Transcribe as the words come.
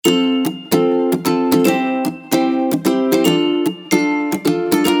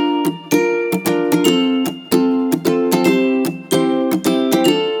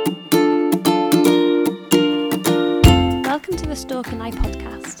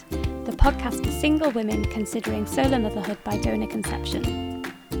podcast for single women considering solo motherhood by donor conception.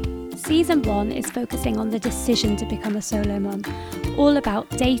 Season 1 is focusing on the decision to become a solo mum, all about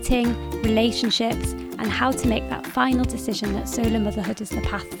dating, relationships, and how to make that final decision that solo motherhood is the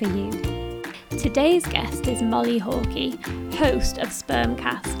path for you. Today's guest is Molly Hawkey, host of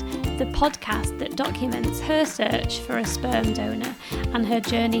Spermcast, the podcast that documents her search for a sperm donor and her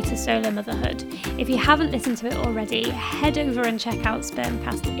journey to solo motherhood. If you haven't listened to it already, head over and check out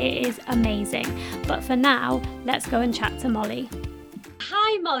Spermcast. It is amazing. But for now, let's go and chat to Molly.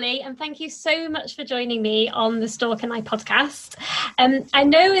 Hi, Molly, and thank you so much for joining me on the Stalk and I podcast. I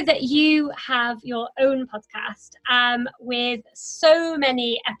know that you have your own podcast with so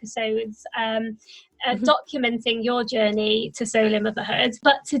many episodes documenting your journey to solo motherhood.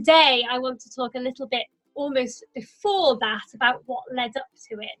 But today I want to talk a little bit almost before that about what led up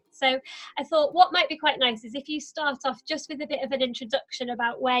to it. So I thought what might be quite nice is if you start off just with a bit of an introduction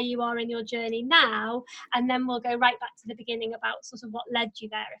about where you are in your journey now, and then we'll go right back to the beginning about sort of what led you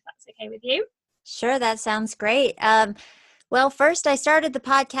there, if that's okay with you. Sure, that sounds great. Well, first I started the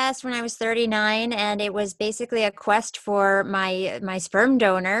podcast when I was 39, and it was basically a quest for my sperm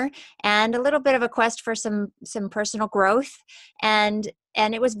donor and a little bit of a quest for some personal growth. And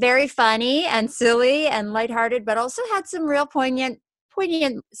it was very funny and silly and lighthearted, but also had some real poignant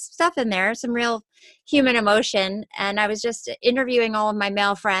stuff in there, some real human emotion. And I was just interviewing all of my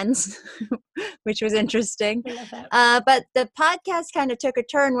male friends, which was interesting. I love that. But the podcast kind of took a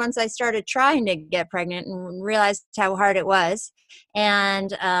turn once I started trying to get pregnant and realized how hard it was.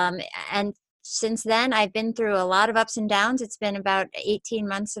 And since then, I've been through a lot of ups and downs. It's been about 18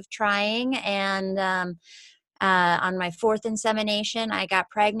 months of trying, and on my fourth insemination, I got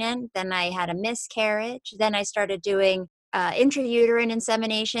pregnant. Then I had a miscarriage. Then I started doing intrauterine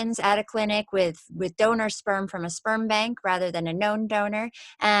inseminations at a clinic with donor sperm from a sperm bank rather than a known donor.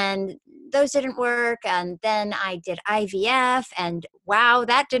 And those didn't work. And then I did IVF, and wow,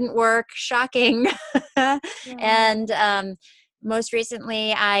 that didn't work. Shocking. Yeah. And most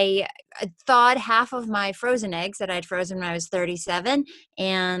recently, I thawed half of my frozen eggs that I'd frozen when I was 37,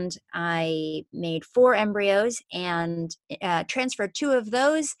 and I made 4 embryos and transferred 2 of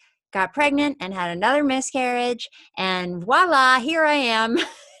those, got pregnant and had another miscarriage, and voila, here I am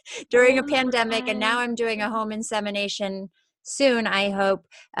during a pandemic, and now I'm doing a home insemination soon, I hope,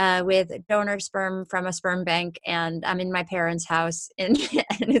 with donor sperm from a sperm bank, and I'm in my parents' house, and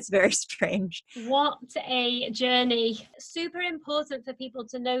it's very strange. What a journey. Super important for people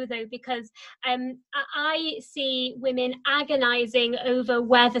to know, though, because I see women agonizing over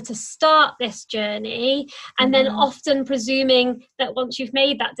whether to start this journey, and then often presuming that once you've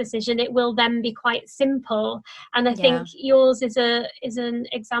made that decision, it will then be quite simple. And I think yours is an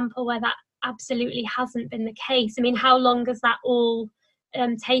example where that absolutely hasn't been the case. I mean, how long has that all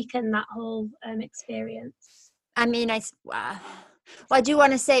taken, that whole experience? I mean, I do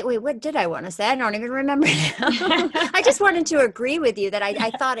want to say, wait, what did I want to say? I don't even remember now. I just wanted to agree with you that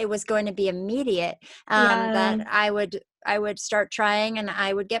I thought it was going to be immediate, that I would start trying and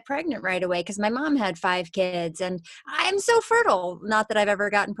I would get pregnant right away, because my mom had 5 kids and I'm so fertile. Not that I've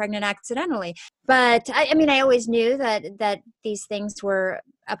ever gotten pregnant accidentally, but I mean, I always knew that these things were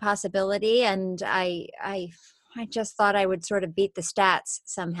a possibility, and I just thought I would sort of beat the stats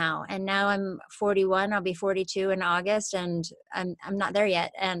somehow. And now I'm 41, I'll be 42 in August, and I'm not there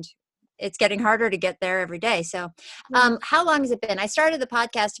yet. And it's getting harder to get there every day. So how long has it been? I started the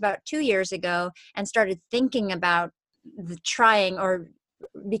podcast about 2 years ago and started thinking about trying or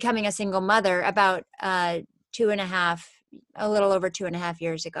becoming a single mother about a little over 2.5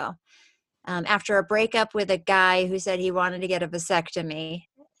 years ago, after a breakup with a guy who said he wanted to get a vasectomy.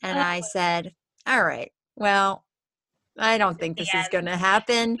 And I said, all right, well, I don't think this is going to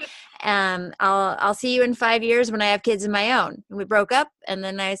happen. I'll see you in 5 years when I have kids of my own. And we broke up, and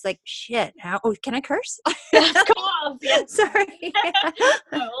then I was like, shit, can I curse? Of course, yes. Sorry.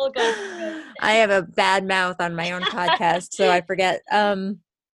 All good. I have a bad mouth on my own podcast, so I forget. So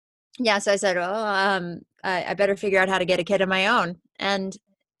I said, I better figure out how to get a kid of my own. And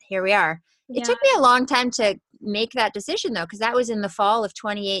here we are. It took me a long time to make that decision, though, because that was in the fall of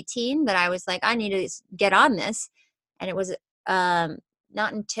 2018 that I was like, I need to get on this. And it was not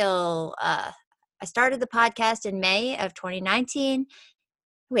until I started the podcast in May of 2019.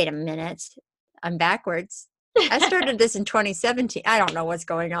 Wait a minute. I'm backwards. I started this in 2017. I don't know what's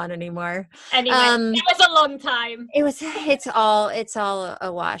going on anymore. Anyway, it was a long time. It's all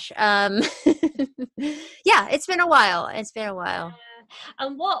a wash. Yeah, it's been a while.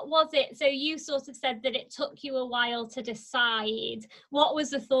 And what was it? So you sort of said that it took you a while to decide. What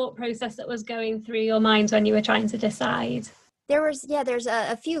was the thought process that was going through your mind when you were trying to decide? there's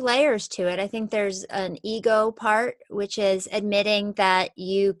a few layers to it. I think there's an ego part, which is admitting that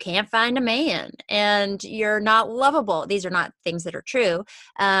you can't find a man and you're not lovable. These are not things that are true,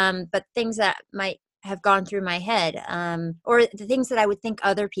 but things that might have gone through my head, or the things that I would think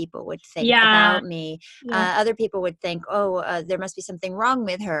other people would think about me. Other people would think, oh, there must be something wrong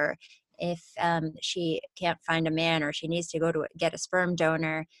with her if she can't find a man, or she needs to go to get a sperm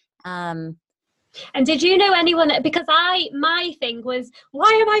donor. And did you know anyone, because my thing was, why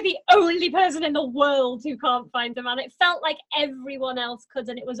am I the only person in the world who can't find a man? It felt like everyone else could,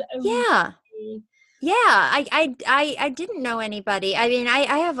 and it was only me. Yeah, I didn't know anybody. I mean,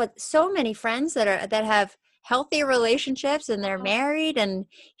 I have so many friends that have healthy relationships, and they're married, and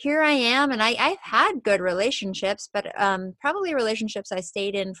here I am, and I've had good relationships, but probably relationships I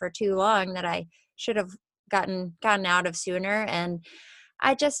stayed in for too long that I should have gotten out of sooner. And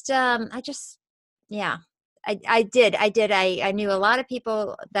I just yeah, I did. I knew a lot of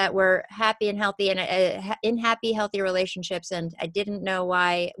people that were happy and healthy, and in happy, healthy relationships, and I didn't know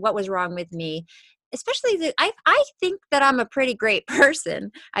what was wrong with me. Especially I think that I'm a pretty great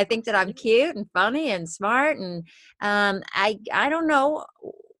person. I think that I'm cute and funny and smart, and I don't know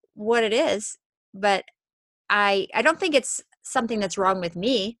what it is, but I don't think it's something that's wrong with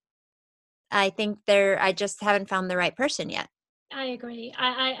me. I think I just haven't found the right person yet. I agree.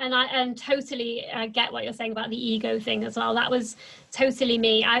 I totally get what you're saying about the ego thing as well. That was totally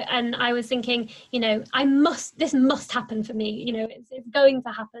me. I was thinking, this must happen for me. It's going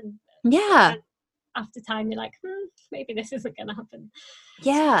to happen. Yeah. And after time, you're like, maybe this isn't going to happen.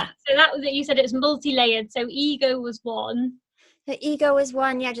 Yeah. So that was it. You said it was multi-layered. So ego was one. The ego is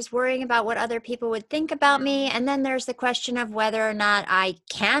one, just worrying about what other people would think about me. And then there's the question of whether or not I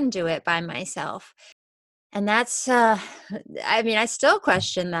can do it by myself. And that's, I mean, I still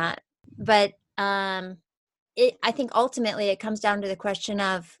question that. But I think ultimately it comes down to the question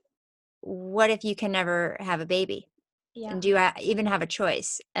of, what if you can never have a baby? Yeah. And do you even have a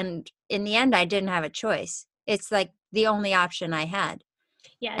choice? And in the end, I didn't have a choice. It's like the only option I had.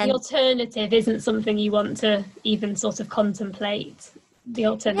 Yeah, the alternative isn't something you want to even sort of contemplate. The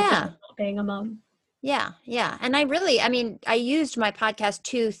alternative of not being a mom. Yeah. And I mean, I used my podcast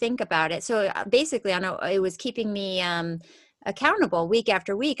to think about it. So basically, it was keeping me accountable week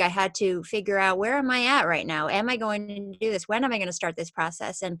after week. I had to figure out, where am I at right now? Am I going to do this? When am I going to start this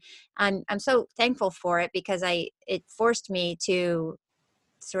process? And I'm so thankful for it, because it forced me to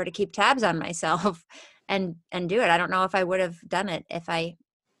sort of keep tabs on myself and do it. I don't know if I would have done it if I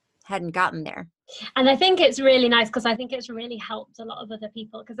hadn't gotten there. And I think it's really nice, because I think it's really helped a lot of other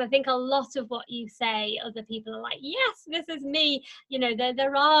people, because I think a lot of what you say, other people are like, yes, this is me.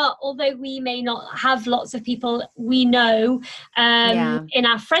 There are, although we may not have lots of people we know in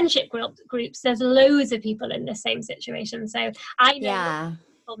our friendship groups, there's loads of people in the same situation. So I know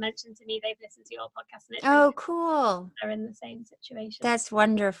people mentioned to me they've listened to your podcast, and it's really cool. They're in the same situation. That's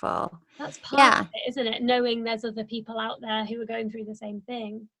wonderful. That's part of it, isn't it? Knowing there's other people out there who are going through the same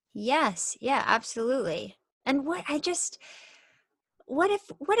thing. Yes. Yeah, absolutely. And what if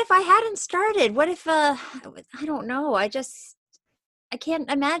I hadn't started? What if, I don't know. I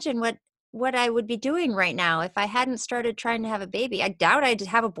can't imagine what I would be doing right now if I hadn't started trying to have a baby. I doubt I'd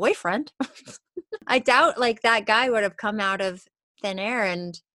have a boyfriend. I doubt that guy would have come out of thin air,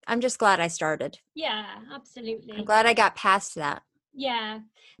 and I'm just glad I started. Yeah, absolutely. I'm glad I got past that. Yeah.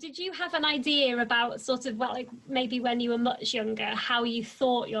 Did you have an idea about sort of maybe when you were much younger, how you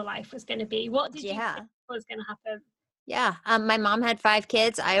thought your life was going to be? What did you think was going to happen? Yeah. My mom had 5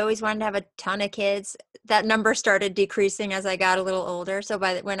 kids. I always wanted to have a ton of kids. That number started decreasing as I got a little older. So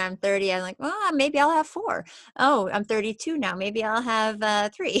when I'm 30, I'm like, well, maybe I'll have 4. Oh, I'm 32 now. Maybe I'll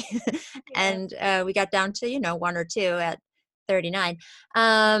have 3. And we got down to, 1 or 2 at 39.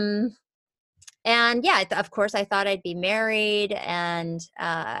 And of course, I thought I'd be married, and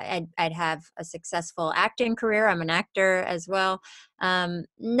I'd have a successful acting career. I'm an actor as well.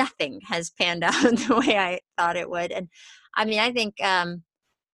 Nothing has panned out the way I thought it would. And I mean, I think, I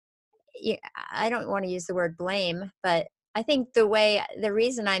don't want to use the word blame, but I think the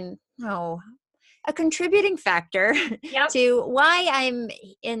reason I'm a contributing factor to why I'm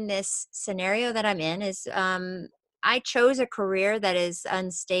in this scenario that I'm in is I chose a career that is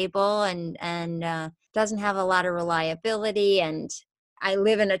unstable and doesn't have a lot of reliability. And I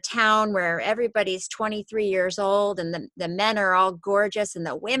live in a town where everybody's 23 years old, and the men are all gorgeous and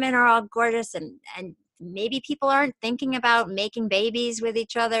the women are all gorgeous, and maybe people aren't thinking about making babies with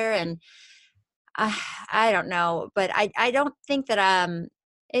each other. And I don't know, but I don't think that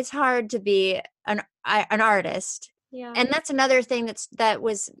it's hard to be an artist Yeah. And that's another thing that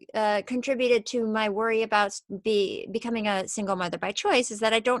was contributed to my worry about becoming a single mother by choice, is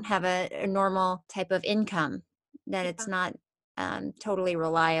that I don't have a normal type of income, that it's not totally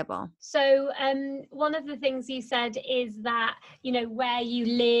reliable. So one of the things you said is that, you know, where you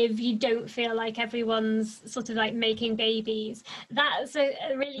live, you don't feel like everyone's sort of like making babies. That's a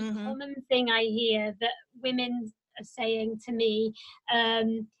really common thing I hear that women are saying to me.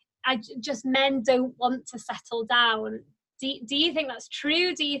 Just men don't want to settle down. Do you think that's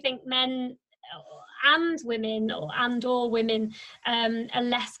true? Do you think men and women or women are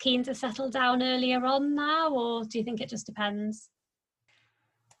less keen to settle down earlier on now, or do you think it just depends?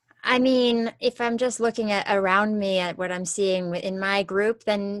 I mean, if I'm just looking at around me at what I'm seeing in my group,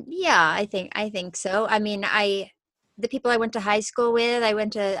 then yeah, I think so. I mean, the people I went to high school with,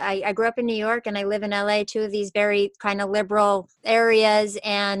 I grew up in New York and I live in LA, two of these very kind of liberal areas.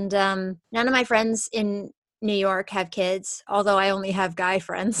 And none of my friends in New York have kids, although I only have guy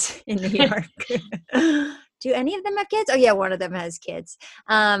friends in New York. Do any of them have kids? Oh yeah, one of them has kids.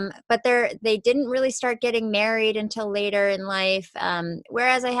 But they didn't really start getting married until later in life.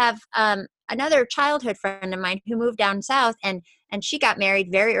 Whereas I have another childhood friend of mine who moved down south, and she got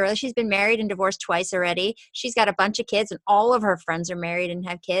married very early. She's been married and divorced twice already. She's got a bunch of kids, and all of her friends are married and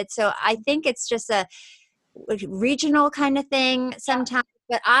have kids. So I think it's just a regional kind of thing sometimes.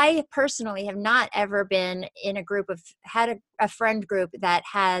 But I personally have not ever been in a group had a friend group that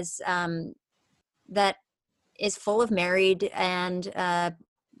has that is full of married and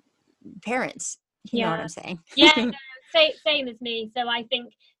parents. You know what I'm saying? Yeah, no, same as me. So I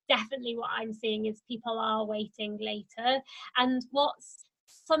think definitely what I'm seeing is people are waiting later. And what's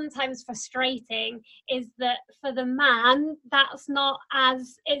sometimes frustrating is that for the man, it's not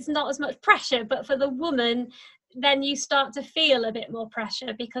as much pressure, but for the woman, then you start to feel a bit more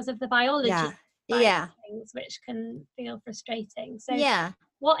pressure because of the biology side of things, which can feel frustrating. So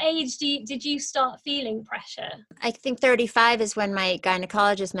what age did you start feeling pressure? I think 35 is when my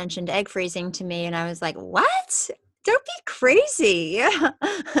gynecologist mentioned egg freezing to me, and I was like, what? Don't be crazy.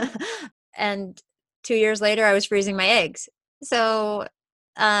 And 2 years later, I was freezing my eggs. So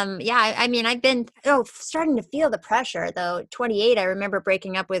I mean, I've been starting to feel the pressure though. 28, I remember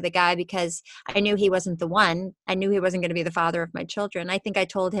breaking up with a guy because I knew he wasn't the one. I knew he wasn't going to be the father of my children. I think I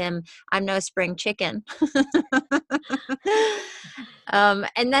told him, I'm no spring chicken.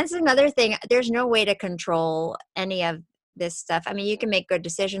 And that's another thing. There's no way to control any of this stuff. I mean, you can make good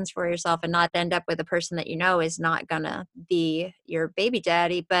decisions for yourself and not end up with a person that you know is not gonna be your baby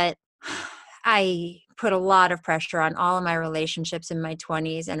daddy, but I put a lot of pressure on all of my relationships in my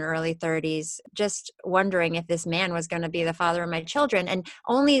 20s and early 30s, just wondering if this man was going to be the father of my children, and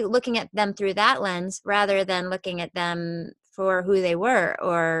only looking at them through that lens rather than looking at them for who they were.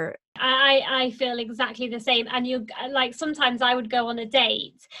 Or I feel exactly the same. And you like, sometimes I would go on a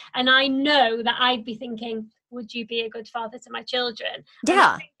date and I know that I'd be thinking, would you be a good father to my children? Yeah. And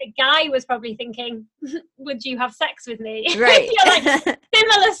I think the guy was probably thinking, would you have sex with me? Right. Like,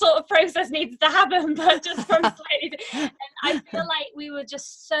 similar sort of process needs to happen, but just from slightly. And I feel like we were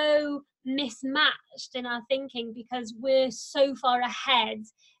just so mismatched in our thinking because we're so far ahead,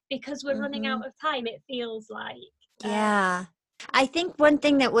 because we're running out of time, it feels like. Yeah. I think one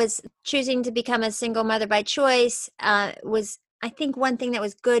thing that was choosing to become a single mother by choice was, I think one thing that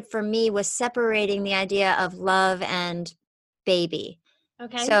was good for me was separating the idea of love and baby.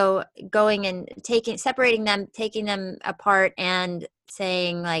 Okay. So going and separating them, taking them apart and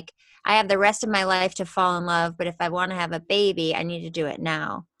saying, like, I have the rest of my life to fall in love, but if I want to have a baby, I need to do it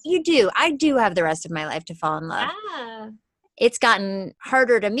now. I do have the rest of my life to fall in love. Yeah. It's gotten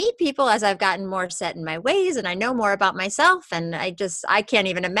harder to meet people as I've gotten more set in my ways and I know more about myself. And I can't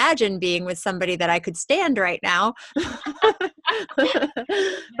even imagine being with somebody that I could stand right now.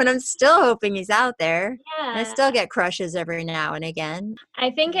 But I'm still hoping he's out there. Yeah. I still get crushes every now and again. I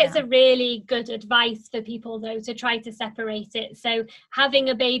think it's a really good advice for people, though, to try to separate it. So having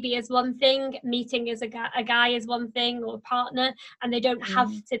a baby is one thing, meeting as a guy is one thing, or partner, and they don't have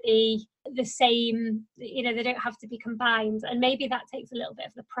to be the same, they don't have to be combined. And maybe that takes a little bit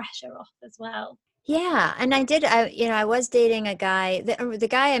of the pressure off as well. Yeah. And I was dating a guy, the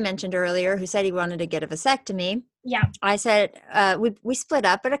guy I mentioned earlier who said he wanted to get a vasectomy. Yeah. I said, we split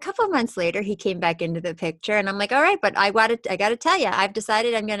up, but a couple of months later he came back into the picture and I'm like, all right, but I got to tell you, I've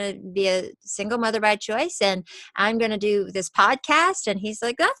decided I'm going to be a single mother by choice and I'm going to do this podcast. And he's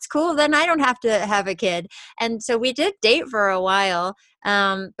like, that's cool. Then I don't have to have a kid. And so we did date for a while.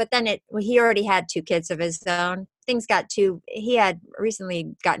 But then he already had 2 kids of his own. he had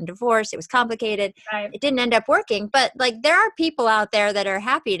recently gotten divorced. It was complicated. Right. It didn't end up working, but like there are people out there that are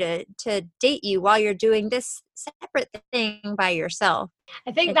happy to date you while you're doing this separate thing by yourself.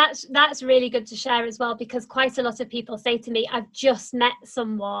 I think that's really good to share as well, because quite a lot of people say to me, I've just met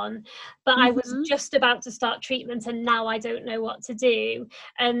someone, but I was just about to start treatment and now I don't know what to do.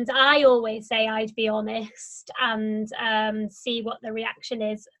 And I always say I'd be honest and see what the reaction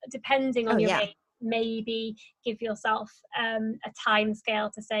is, depending on your age. Maybe give yourself a time scale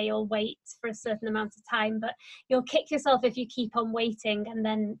to say you'll wait for a certain amount of time, but you'll kick yourself if you keep on waiting and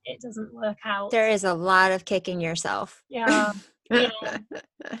then it doesn't work out. There is a lot of kicking yourself. Yeah.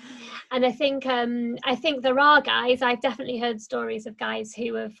 And I think there are guys, I've definitely heard stories of guys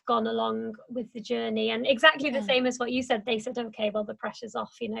who have gone along with the journey, and exactly the same as what you said. They said, okay, well, the pressure's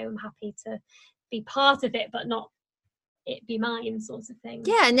off, I'm happy to be part of it, but not it be mine, sort of thing.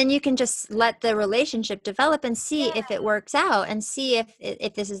 Yeah, and then you can just let the relationship develop and see if it works out, and see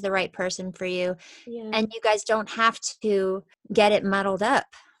if this is the right person for you. And you guys don't have to get it muddled up.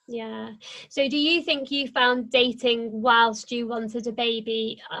 Yeah. So do you think you found dating whilst you wanted a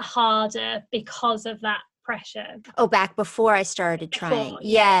baby harder because of that pressure? Oh, back before I started trying.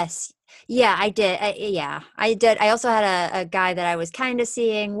 Yes. Yeah, I did. I did. I also had a guy that I was kind of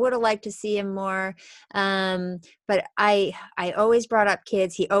seeing, would have liked to see him more. But I always brought up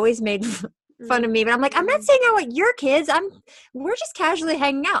kids. He always made fun of me, but I'm like, I'm not saying I want your kids. We're just casually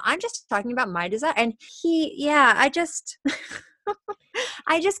hanging out. I'm just talking about my desire. And I just,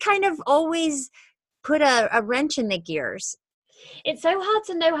 I just kind of always put a wrench in the gears. It's so hard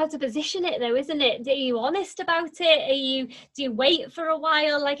to know how to position it though, isn't it? Are you honest about it? Do you wait for a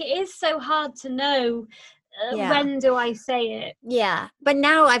while? Like, it is so hard to know when do I say it? Yeah. But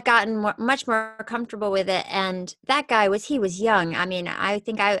now I've gotten much more comfortable with it. And that guy he was young. I mean, I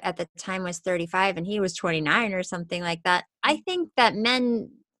think I at the time was 35 and he was 29 or something like that. I think that men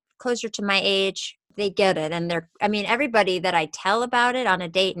closer to my age, they get it. And everybody that I tell about it on a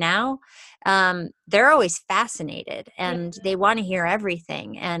date now, they're always fascinated and they want to hear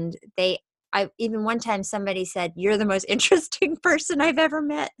everything. And I even one time somebody said, "You're the most interesting person I've ever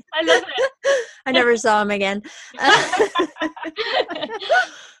met." I love it. I never saw him again.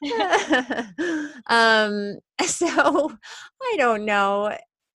 So I don't know.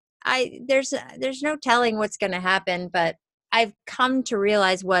 There's no telling what's going to happen, but I've come to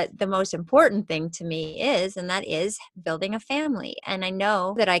realize what the most important thing to me is, and that is building a family. And I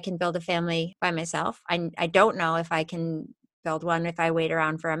know that I can build a family by myself. I don't know if I can build one if I wait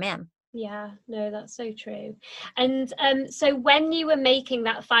around for a man. Yeah, no, that's so true. And so when you were making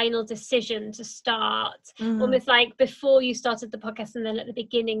that final decision to start, almost like before you started the podcast and then at the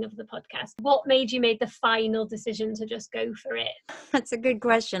beginning of the podcast, what made you make the final decision to just go for it? That's a good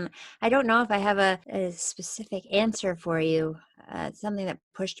question. I don't know if I have a specific answer for you. Something that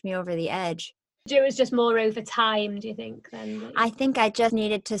pushed me over the edge. It was just more over time, do you think, then? I think I just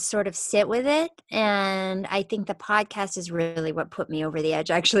needed to sort of sit with it. And I think the podcast is really what put me over the edge,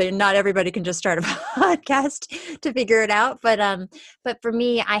 actually. And not everybody can just start a podcast to figure it out. But for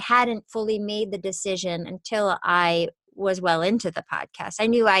me, I hadn't fully made the decision until I was well into the podcast. I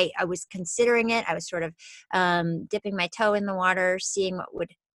knew I was considering it. I was sort of dipping my toe in the water, seeing what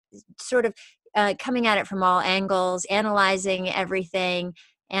would sort of coming at it from all angles, analyzing everything.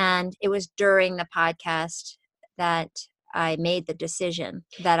 And it was during the podcast that I made the decision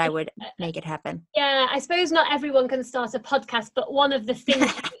that I would make it happen. Yeah, I suppose not everyone can start a podcast, but one of the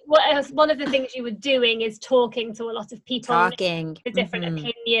things you were doing is talking to a lot of people, with different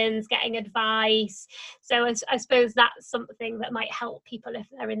opinions, getting advice. So I suppose that's something that might help people if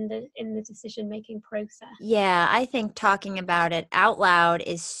they're in the decision making process. Yeah, I think talking about it out loud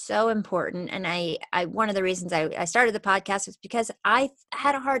is so important. And I one of the reasons I started the podcast was because I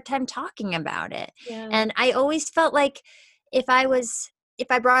had a hard time talking about it. Yeah. And I always felt like if I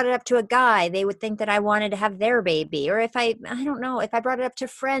brought it up to a guy, they would think that I wanted to have their baby. Or if I don't know, if I brought it up to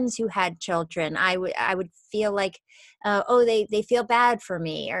friends who had children, I would feel like, they feel bad for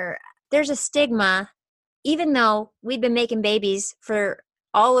me. Or there's a stigma, even though we've been making babies for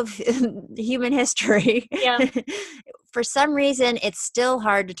all of human history. Yeah. For some reason, it's still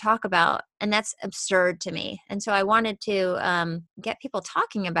hard to talk about, and that's absurd to me. And so I wanted to get people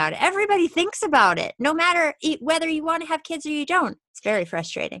talking about it. Everybody thinks about it, no matter whether you want to have kids or you don't. It's very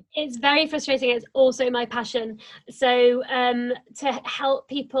frustrating. It's very frustrating. It's also my passion. So to help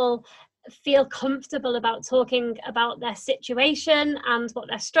people feel comfortable about talking about their situation and what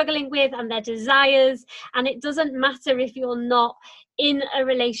they're struggling with and their desires. And it doesn't matter if you're not in a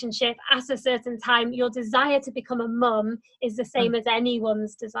relationship at a certain time, your desire to become a mum is the same as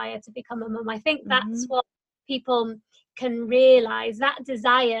anyone's desire to become a mum. I think that's what people can realize that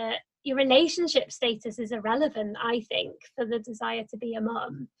desire, your relationship status is irrelevant, I think, for the desire to be a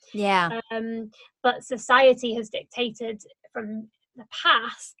mum. Yeah. But society has dictated from the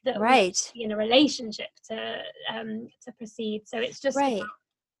past that we Right. be in a relationship to proceed. So it's just Right.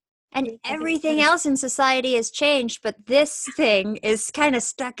 And realizing everything that- else in society has changed, but this thing is kind of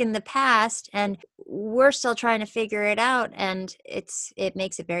stuck in the past, and we're still trying to figure it out, and it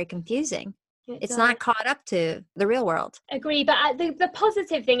makes it very confusing. It's not caught up to the real world. Agree, but the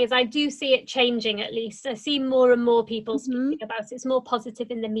positive thing is I do see it changing. At least I see more and more people speaking about it. It's more positive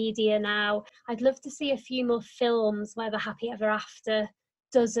in the media now. I'd love to see a few more films where the happy ever after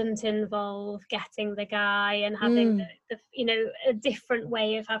doesn't involve getting the guy and having the a different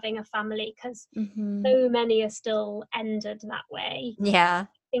way of having a family, because so many are still ended that way. Yeah,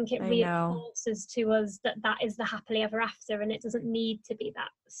 I think it reinforces to us that is the happily ever after, and it doesn't need to be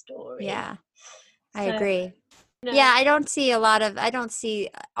that story. Yeah, I agree. Yeah, I don't see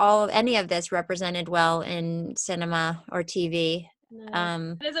any of this represented well in cinema or TV.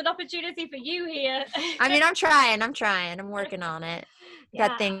 No. There's an opportunity for you here. I mean, I'm trying. I'm working on it.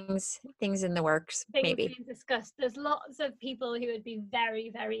 Got things in the works, maybe. Things being discussed. There's lots of people who would be very,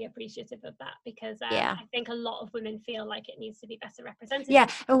 very appreciative of that, because I think a lot of women feel like it needs to be better represented. Yeah,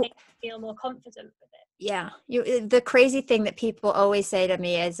 they feel more confident with it. Yeah, the crazy thing that people always say to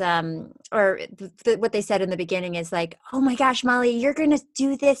me is, what they said in the beginning is like, "Oh my gosh, Molly, you're gonna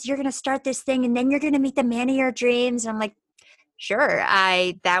do this. You're gonna start this thing, and then you're gonna meet the man of your dreams." And I'm like, sure,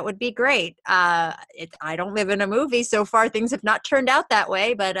 that would be great. I don't live in a movie. So far, things have not turned out that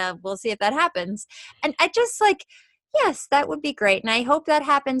way, but we'll see if that happens. And I just like, yes, that would be great. And I hope that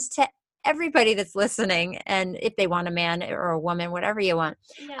happens to everybody that's listening. And if they want a man or a woman, whatever you want.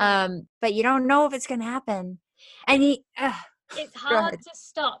 Yeah. But you don't know if it's going to happen. It's hard to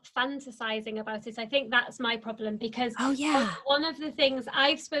stop fantasizing about it. I think that's my problem, because one of the things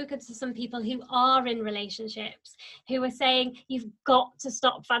I've spoken to some people who are in relationships who are saying you've got to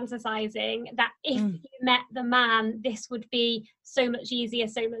stop fantasizing that if you met the man, this would be so much easier,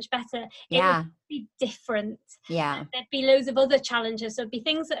 so much better. It would be different. Yeah. There'd be loads of other challenges. There'd be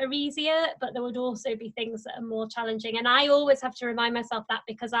things that are easier, but there would also be things that are more challenging. And I always have to remind myself that,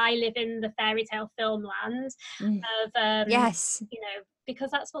 because I live in the fairy tale film land of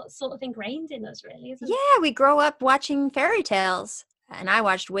because that's what's sort of ingrained in us, really, isn't it? Yeah, we grow up watching fairy tales. And I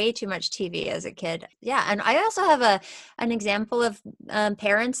watched way too much TV as a kid. Yeah, and I also have an example of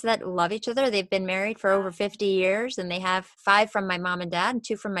parents that love each other. They've been married for over 50 years, and they have 5 from my mom and dad and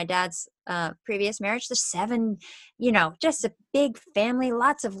 2 from my dad's previous marriage. There's 7, just a big family,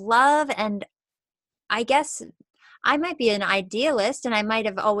 lots of love. And I guess I might be an idealist, and I might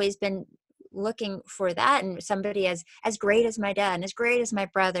have always been looking for that, and somebody as great as my dad and as great as my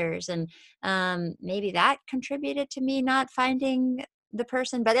brothers, and maybe that contributed to me not finding the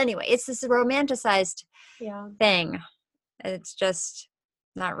person. But anyway, it's this romanticized thing. It's just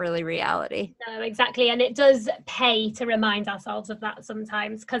not really reality. No, exactly. And it does pay to remind ourselves of that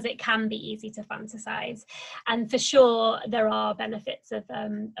sometimes, because it can be easy to fantasize. And for sure, there are benefits of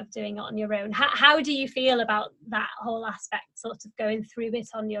doing it on your own. How do you feel about that whole aspect, sort of going through it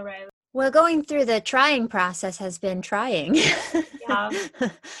on your own? Well, going through the trying process has been trying. Yeah.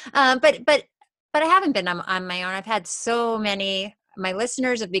 But I haven't been on my own. I've had so many. My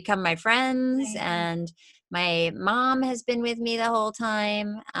listeners have become my friends, and my mom has been with me the whole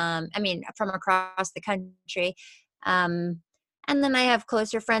time. From across the country. And then I have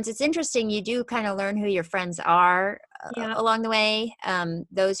closer friends. It's interesting. You do kind of learn who your friends are along the way.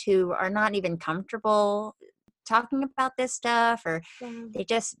 Those who are not even comfortable talking about this stuff, or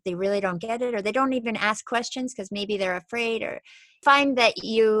they really don't get it, or they don't even ask questions because maybe they're afraid, or find that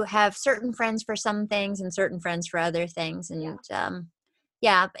you have certain friends for some things and certain friends for other things. And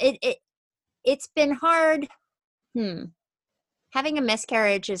it's been hard. Having a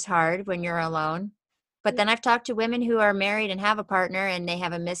miscarriage is hard when you're alone. But then I've talked to women who are married and have a partner, and they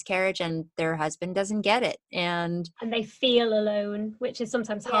have a miscarriage and their husband doesn't get it. And they feel alone, which is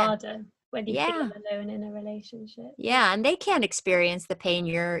sometimes harder when you feel alone in a relationship. Yeah, and they can't experience the pain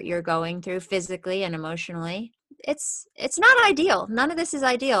you're going through physically and emotionally. It's not ideal. None of this is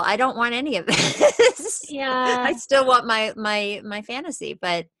ideal. I don't want any of this. Yeah. I still want my fantasy,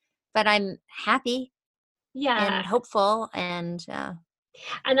 but I'm happy. Yeah. And hopeful, and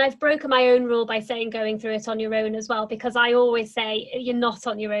I've broken my own rule by saying going through it on your own as well, because I always say you're not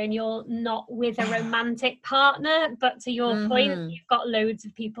on your own. You're not with a romantic partner, but to your point, you've got loads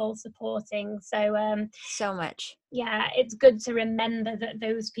of people supporting. So so much. Yeah, it's good to remember that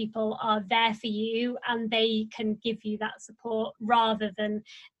those people are there for you, and they can give you that support rather than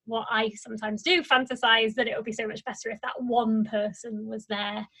what I sometimes do fantasize, that it would be so much better if that one person was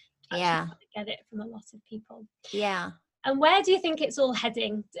there. Yeah. Get it from a lot of people. Yeah. And where do you think it's all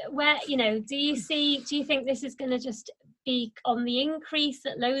heading? Where, do you think this is going to just be on the increase,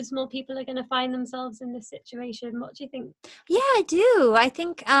 that loads more people are going to find themselves in this situation? What do you think? Yeah, I do. I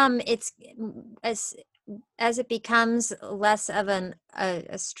think it's as it becomes less of a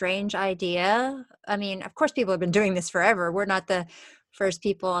strange idea. I mean, of course, people have been doing this forever. We're not the first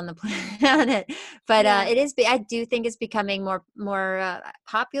people on the planet, but it is. I do think it's becoming more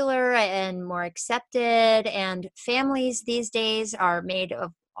popular and more accepted. And families these days are made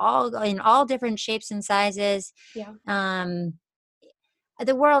of all different shapes and sizes. Yeah.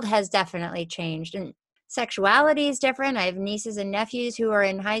 The world has definitely changed, and sexuality is different. I have nieces and nephews who are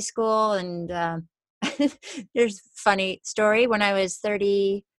in high school, and there's a funny story. When I was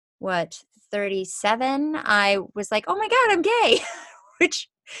 37, I was like, oh my God, I'm gay, which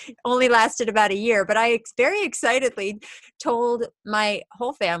only lasted about a year. But I very excitedly told my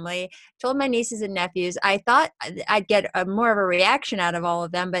whole family, told my nieces and nephews. I thought I'd get more of a reaction out of all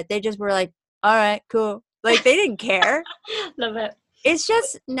of them, but they just were like, all right, cool. Like, they didn't care. Love it. It's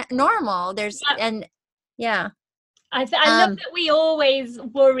just normal. Yeah. I love that we always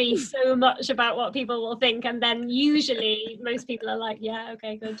worry so much about what people will think, and then usually most people are like, yeah,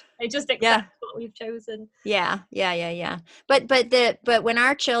 okay, good. They just accept what we've chosen. Yeah. But when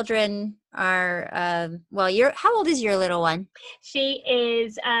our children are how old is your little one? She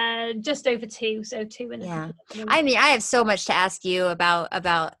is just over 2, so 2 and a half. I mean, I have so much to ask you about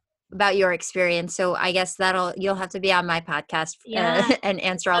your experience, so I guess you'll have to be on my podcast and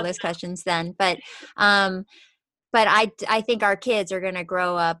answer all those questions then. But I think our kids are going to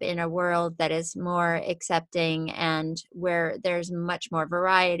grow up in a world that is more accepting, and where there's much more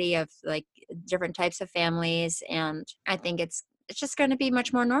variety of like different types of families, and I think it's just going to be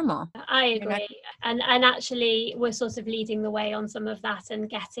much more normal. I agree. And actually we're sort of leading the way on some of that, and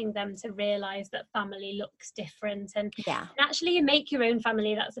getting them to realize that family looks different, and actually you make your own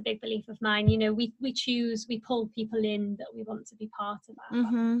family. That's a big belief of mine. We pull people in that we want to be part of our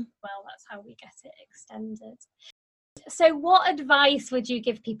family. Well, that's how we get it extended. So what advice would you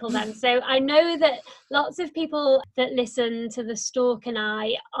give people then? So I know that lots of people that listen to The Stalk and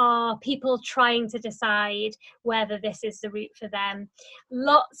I are people trying to decide whether this is the route for them.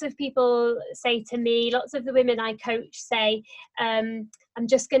 Lots of people say to me, lots of the women I coach say, I'm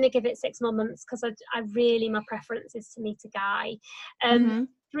just going to give it 6 more months because I really, my preference is to meet a guy.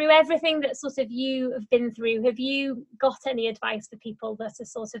 Through everything that sort of you have been through, have you got any advice for people that are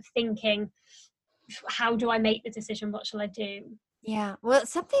sort of thinking, how do I make the decision? What shall I do? Yeah. Well,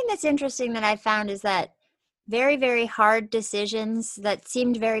 something that's interesting that I found is that very, very hard decisions that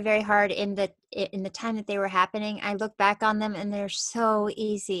seemed very, very hard in the time that they were happening, I look back on them and they're so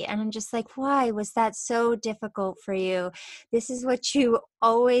easy. And I'm just like, why was that so difficult for you? This is what you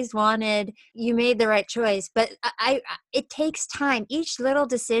always wanted. You made the right choice. But it takes time. Each little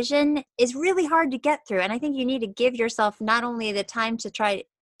decision is really hard to get through. And I think you need to give yourself not only the time to try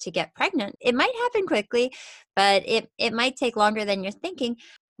to get pregnant. It might happen quickly, but it might take longer than you're thinking.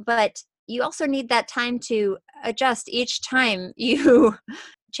 But you also need that time to adjust each time you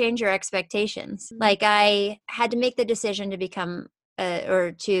change your expectations. Like, I had to make the decision to become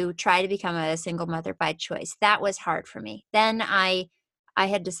or to try to become a single mother by choice. That was hard for me. Then I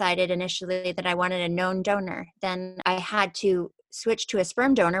had decided initially that I wanted a known donor. Then I had to switch to a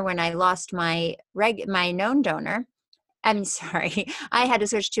sperm donor when I lost my known donor. I had to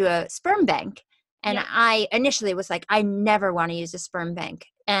switch to a sperm bank. And I initially was like, I never want to use a sperm bank.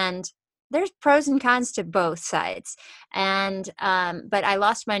 And there's pros and cons to both sides. And, but I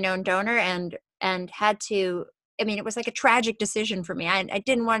lost my known donor and had to, it was like a tragic decision for me. I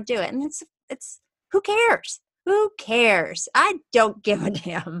didn't want to do it. And it's, who cares? Who cares? I don't give a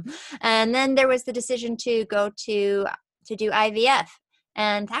damn. And then there was the decision to go to do IVF.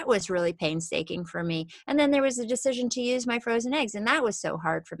 And that was really painstaking for me. And then there was the decision to use my frozen eggs, and that was so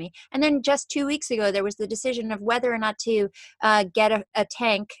hard for me. And then just 2 weeks ago, there was the decision of whether or not to get a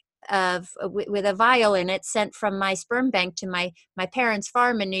tank with a vial in it sent from my sperm bank to my parents'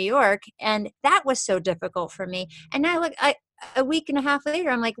 farm in New York. And that was so difficult for me. And now look, a week and a half later,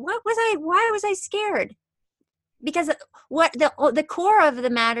 I'm like, why was I scared? Because what the core of the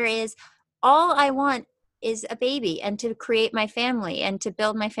matter is, all I want is a baby, and to create my family, and to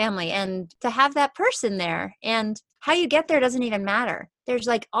build my family, and to have that person there. And how you get there doesn't even matter. There's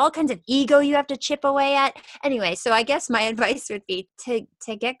like all kinds of ego you have to chip away at. Anyway, so I guess my advice would be to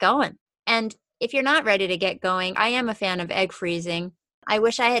get going. And if you're not ready to get going, I am a fan of egg freezing. I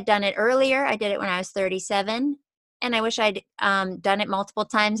wish I had done it earlier. I did it when I was 37. And I wish I'd done it multiple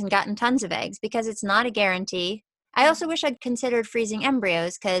times and gotten tons of eggs, because it's not a guarantee. I also wish I'd considered freezing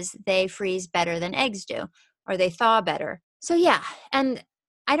embryos, because they freeze better than eggs do, or they thaw better. So yeah, and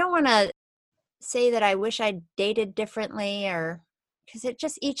I don't want to say that I wish I'd dated differently, or because it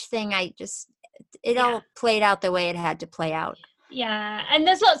just, each thing it all played out the way it had to play out. Yeah, and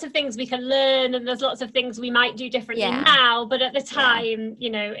there's lots of things we can learn, and there's lots of things we might do differently now, but at the time,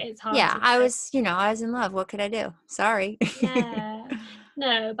 it's hard. Yeah, I was in love. What could I do? Sorry. Yeah.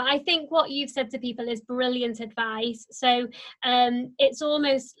 No, but I think what you've said to people is brilliant advice. So it's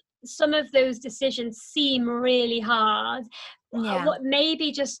almost, some of those decisions seem really hard. What,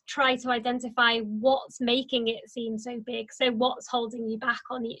 maybe just try to identify what's making it seem so big. So what's holding you back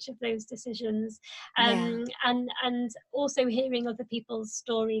on each of those decisions, and also hearing other people's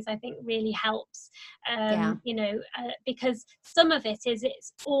stories, I think really helps. Because some of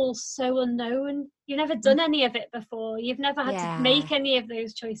it's all so unknown. You've never done any of it before. You've never had to make any of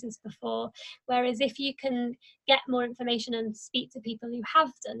those choices before. Whereas if you can get more information and speak to people who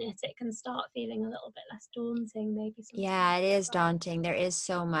have done it, it can start feeling a little bit less daunting, maybe. Yeah, it is daunting. There is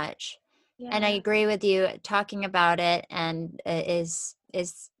so much. And I agree with you. Talking about it and is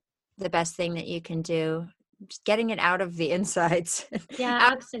the best thing that you can do. Just getting it out of the insides. Yeah,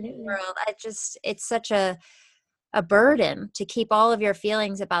 absolutely. The world. It's such a burden to keep all of your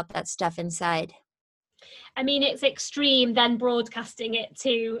feelings about that stuff inside. I mean, it's extreme then broadcasting it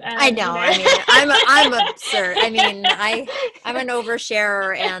to I know. I mean, I'm absurd. I mean, I'm an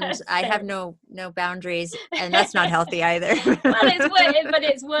oversharer, and I have no boundaries, and that's not healthy either. Well,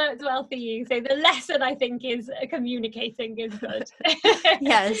 it's worked well for you. So the lesson, I think, is communicating is good.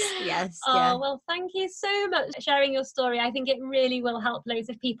 Yes. Oh, well, thank you so much for sharing your story. I think it really will help loads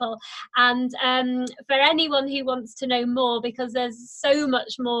of people. And for anyone who wants to know more, because there's so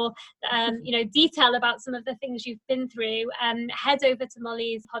much more, detail about some of the things you've been through, head over to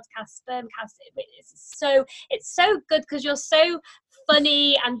Molly's podcast, Spermcast. It's so good, because you're so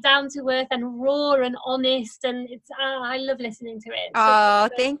funny and down to earth and raw and honest, and I love listening to it.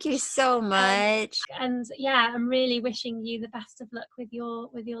 Thank you so much. And I'm really wishing you the best of luck with your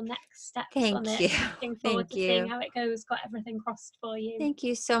next steps. Thank you. Looking forward to seeing how it goes. Got everything crossed for you. Thank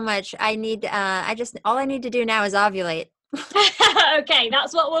you so much. I need all I need to do now is ovulate. Okay,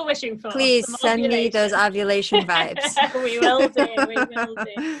 that's what we're wishing for. Please send me those ovulation vibes. We will do.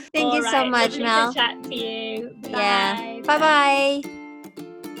 Thank you so much, Mel. To chat to you. Bye. Yeah. Bye.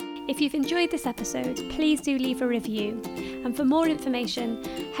 If you've enjoyed this episode, please do leave a review. And for more information,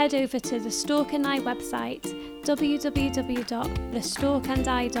 head over to the Stork and I website,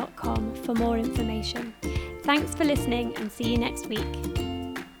 www.thestorkandi.com, for more information. Thanks for listening, and see you next week.